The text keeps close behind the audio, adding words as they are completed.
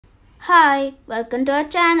Hi, welcome to our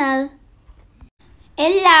channel.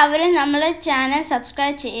 എല്ലാവരും നമ്മുടെ channel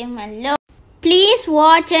subscribe ചെയ്യുമല്ലോ. Please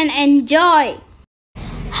watch and enjoy.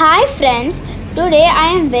 Hi friends, today I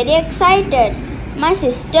am very excited. My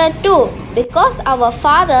sister too, because our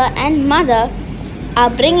father and mother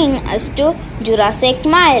are bringing us to Jurassic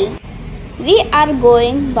Mile. We are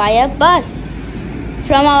going by a bus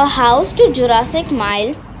from our house to Jurassic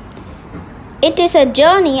Mile. It is a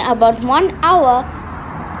journey about 1 hour.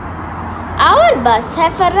 Our bus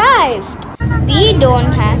have arrived. We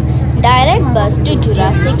don't have direct bus to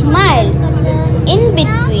Jurassic Mile. In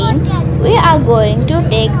between, we are going to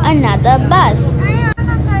take another bus.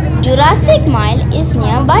 Jurassic Mile is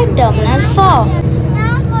nearby Terminal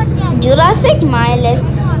 4. Jurassic Mile is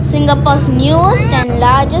Singapore's newest and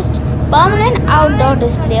largest permanent outdoor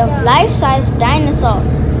display of life-size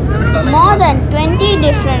dinosaurs. More than 20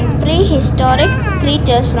 different prehistoric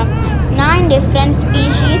creatures from 9 different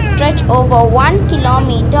species stretch over 1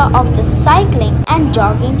 kilometer of the cycling and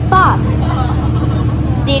jogging path.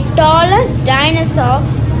 The tallest dinosaur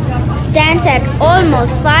stands at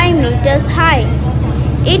almost 5 meters high.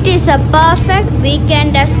 It is a perfect weekend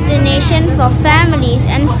destination for families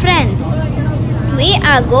and friends. We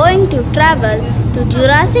are going to travel to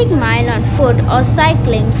Jurassic Mile on foot or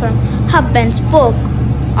cycling from Hub and Spoke,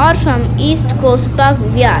 or from East Coast Park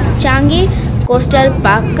via Changi Coastal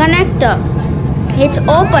Park Connector. It's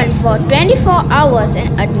open for 24 hours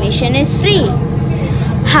and admission is free.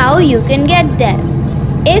 How you can get there?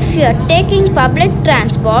 If you are taking public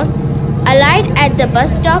transport, alight at the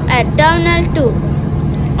bus stop at Terminal 2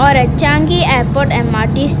 or at Changi Airport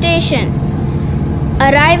MRT station.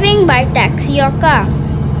 Arriving by taxi or car,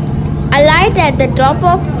 alight at the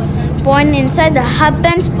drop-off point inside the Hub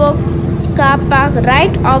and Spoke car park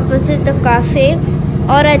right opposite the cafe,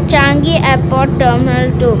 or at Changi Airport Terminal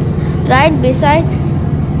 2 right beside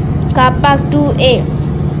car park 2A.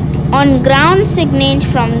 On ground signage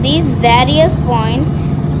from these various points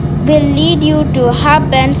will lead you to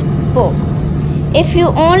Hub and Spoke. If you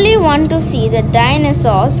only want to see the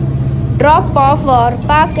dinosaurs, drop off or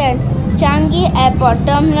park at Changi Airport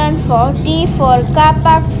Terminal 4 T4 car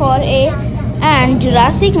park 4A, and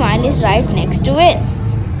Jurassic Mile is right next to it.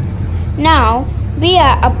 Now we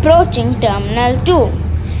are approaching Terminal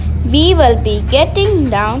 2. We will be getting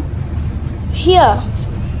down here.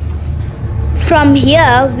 From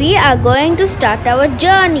here we are going to start our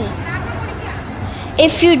journey.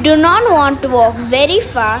 If you do not want to walk very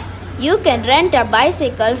far, you can rent a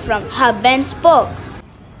bicycle from Hub and Spoke.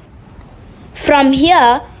 From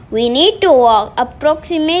here we need to walk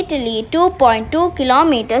approximately 2.2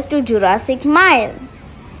 kilometers to Jurassic Mile.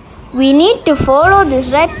 We need to follow this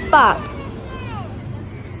red path.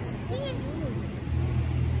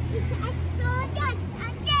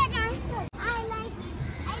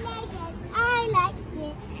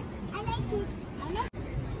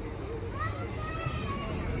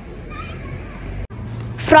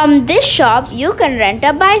 From this shop, you can rent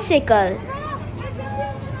a bicycle.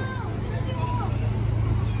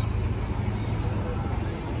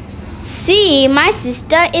 See, my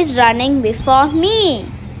sister is running before me.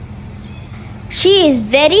 She is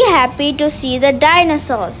very happy to see the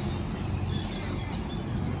dinosaurs.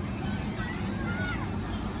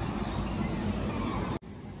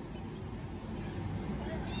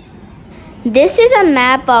 This is a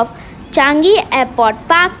map of Changi Airport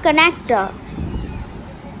Park Connector.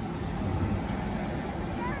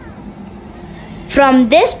 From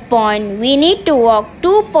this point, we need to walk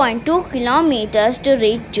 2.2 kilometers to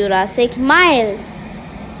reach Jurassic Mile.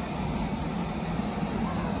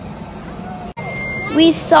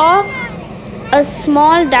 We saw a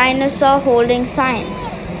small dinosaur holding signs.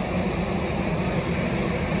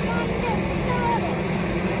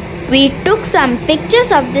 We took some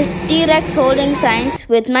pictures of this T-Rex holding signs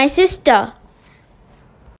with my sister.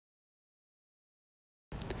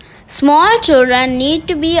 Small children need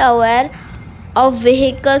to be aware of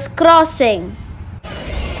vehicles crossing.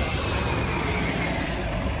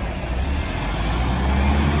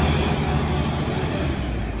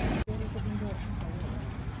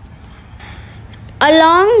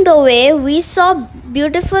 Along the way, we saw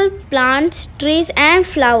beautiful plants, trees and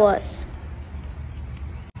flowers.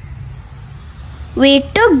 We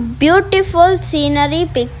took beautiful scenery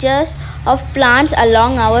pictures of plants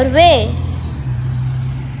along our way.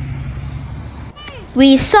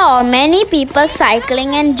 We saw many people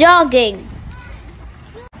cycling and jogging.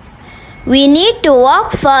 We need to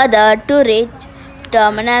walk further to reach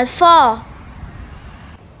Terminal 4.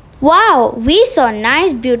 Wow, we saw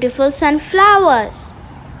nice beautiful sunflowers.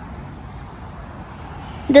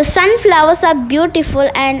 The sunflowers are beautiful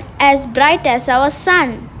and as bright as our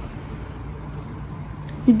sun.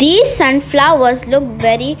 These sunflowers look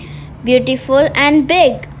very beautiful and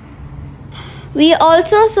big. We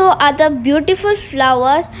also saw other beautiful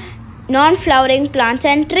flowers, non-flowering plants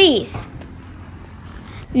and trees.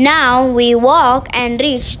 Now we walk and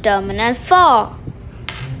reach Terminal 4.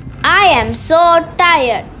 I am so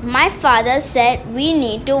tired. My father said we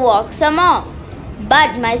need to walk some more.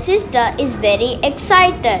 But my sister is very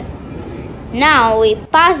excited. Now we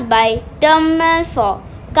pass by Terminal 4,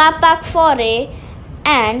 Car Park 4A,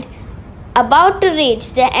 and about to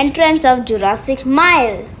reach the entrance of Jurassic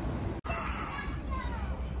Mile.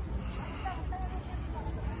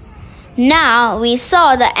 Now we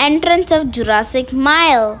saw the entrance of Jurassic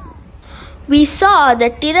Mile. We saw the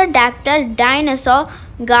pterodactyl dinosaur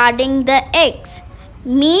guarding the eggs.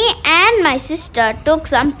 Me and my sister took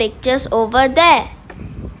some pictures over there.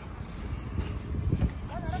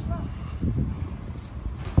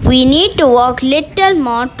 We need to walk little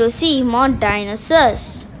more to see more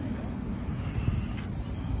dinosaurs.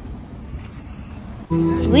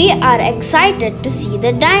 We are excited to see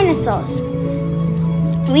the dinosaurs.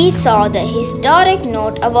 We saw the historic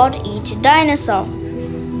note about each dinosaur.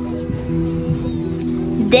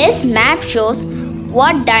 This map shows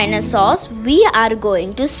what dinosaurs we are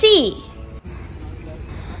going to see.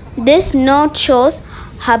 This note shows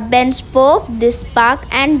hub and spoke, this park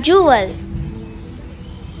and jewel.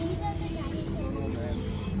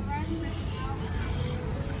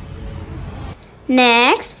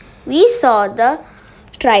 Next, we saw the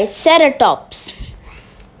Triceratops.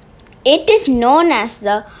 It is known as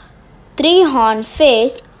the three-horned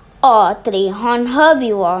face or three-horned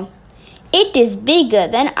herbivore. It is bigger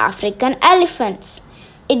than African elephants.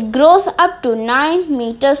 It grows up to 9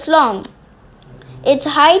 meters long. Its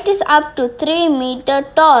height is up to 3 meters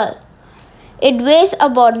tall. It weighs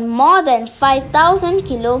about more than 5,000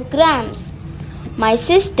 kilograms. My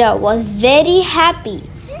sister was very happy.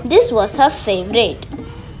 This was her favorite.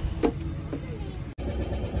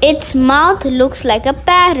 Its mouth looks like a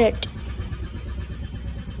parrot.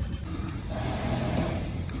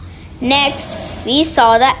 Next, we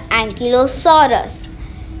saw the Ankylosaurus.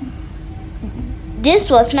 This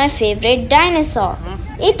was my favorite dinosaur.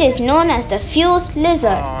 It is known as the fused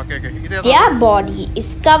lizard. Their body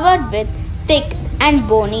is covered with thick and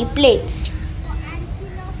bony plates.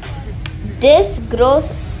 This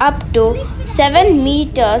grows up to 7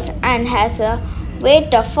 meters and has a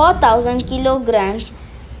weight of 4,000 kilograms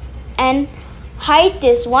and height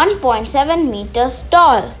is 1.7 meters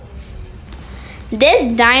tall. This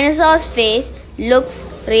dinosaur's face looks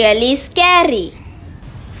really scary.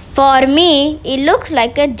 For me, it looks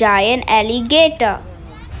like a giant alligator.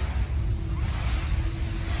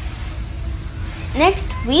 Next,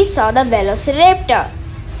 we saw the Velociraptor.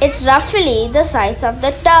 It's roughly the size of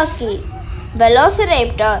the turkey.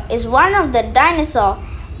 Velociraptor is one of the dinosaurs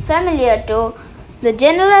familiar to the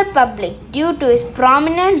general public due to its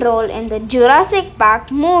prominent role in the Jurassic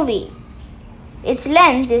Park movie. Its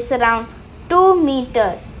length is around 2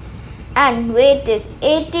 meters and weight is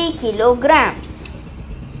 80 kilograms.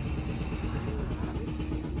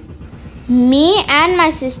 Me and my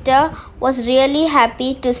sister was really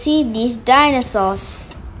happy to see these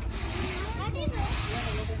dinosaurs.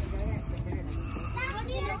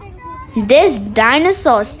 This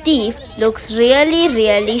dinosaur's teeth looks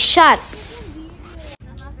really sharp.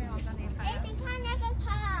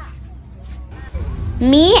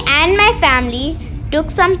 Me and my family took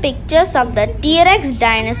some pictures of the T-Rex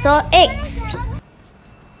dinosaur eggs.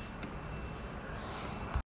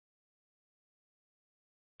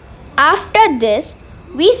 After this,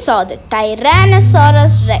 we saw the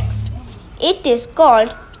Tyrannosaurus Rex. It is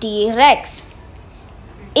called T-Rex.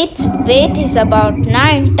 Its weight is about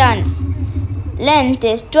 9 tons. Length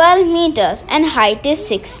is 12 meters and height is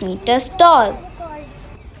 6 meters tall.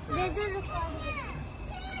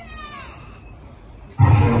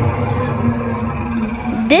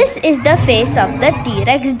 This is the face of the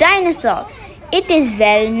T-Rex dinosaur. It is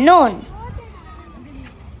well known.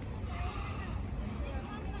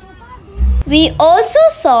 We also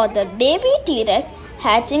saw the baby T-Rex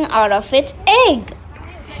hatching out of its egg.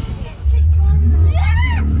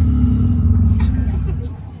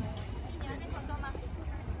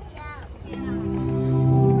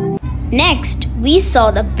 Next, we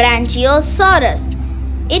saw the Brachiosaurus.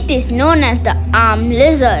 It is known as the arm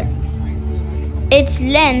lizard. Its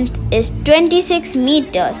length is 26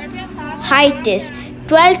 meters, height is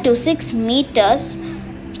 12 to 6 meters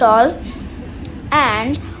tall,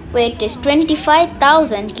 and weight is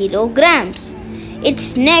 25,000 kilograms.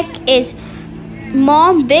 Its neck is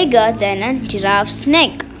more bigger than a giraffe's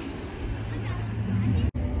neck.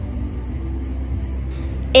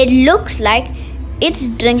 It looks like It's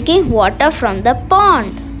drinking water from the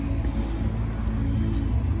pond.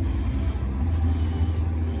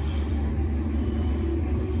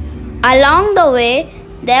 Along the way,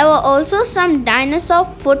 there were also some dinosaur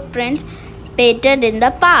footprints painted in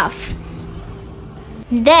the path.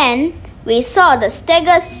 Then we saw the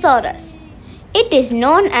Stegosaurus. It is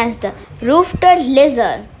known as the roof-toed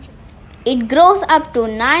lizard. It grows up to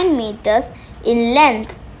 9 meters in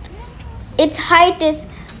length. Its height is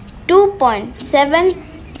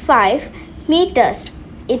 2.75 meters.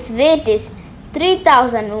 Its weight is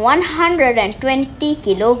 3,120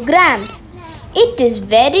 kilograms. It is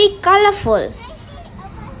very colorful.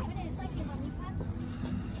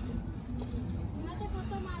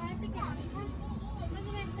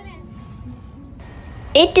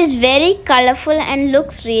 It is very colorful and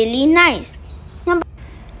looks really nice.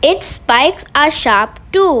 Its spikes are sharp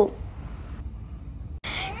too.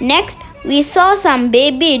 Next, we saw some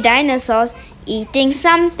baby dinosaurs eating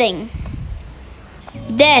something.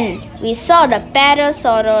 Then, we saw the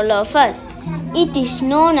Parasaurolophus. It is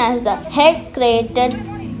known as the head-crated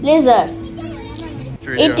lizard.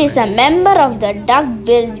 It is a member of the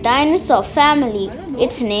duck-billed dinosaur family.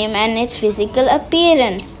 Its name and its physical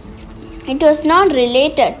appearance. It was not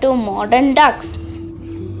related to modern ducks.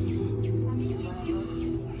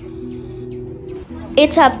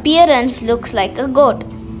 Its appearance looks like a goat.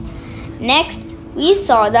 Next, we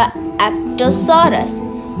saw the Apatosaurus.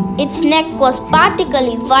 Its neck was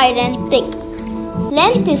particularly wide and thick.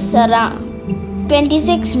 Length is around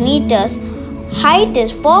 26 meters. Height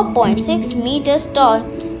is 4.6 meters tall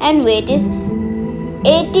and weight is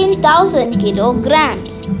 18,000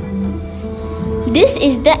 kilograms. This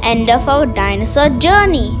is the end of our dinosaur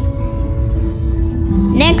journey.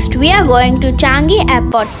 Next, we are going to Changi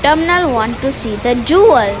Airport Terminal 1 to see the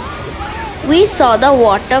jewel. We saw the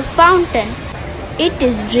water fountain. It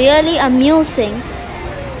is really amusing.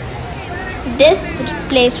 This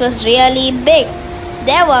place was really big.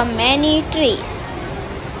 There were many trees.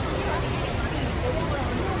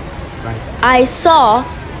 I saw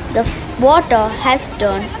the water has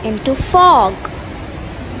turned into fog.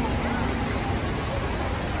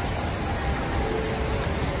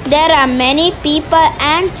 There are many people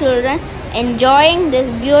and children enjoying this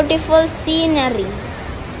beautiful scenery.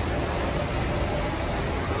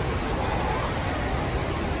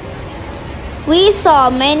 We saw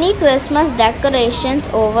many Christmas decorations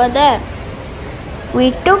over there.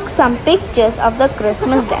 We took some pictures of the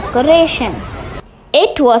Christmas decorations.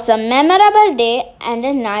 It was a memorable day and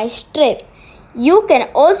a nice trip. You can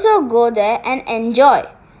also go there and enjoy.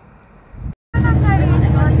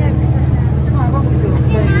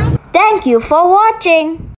 Thank you for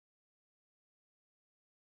watching.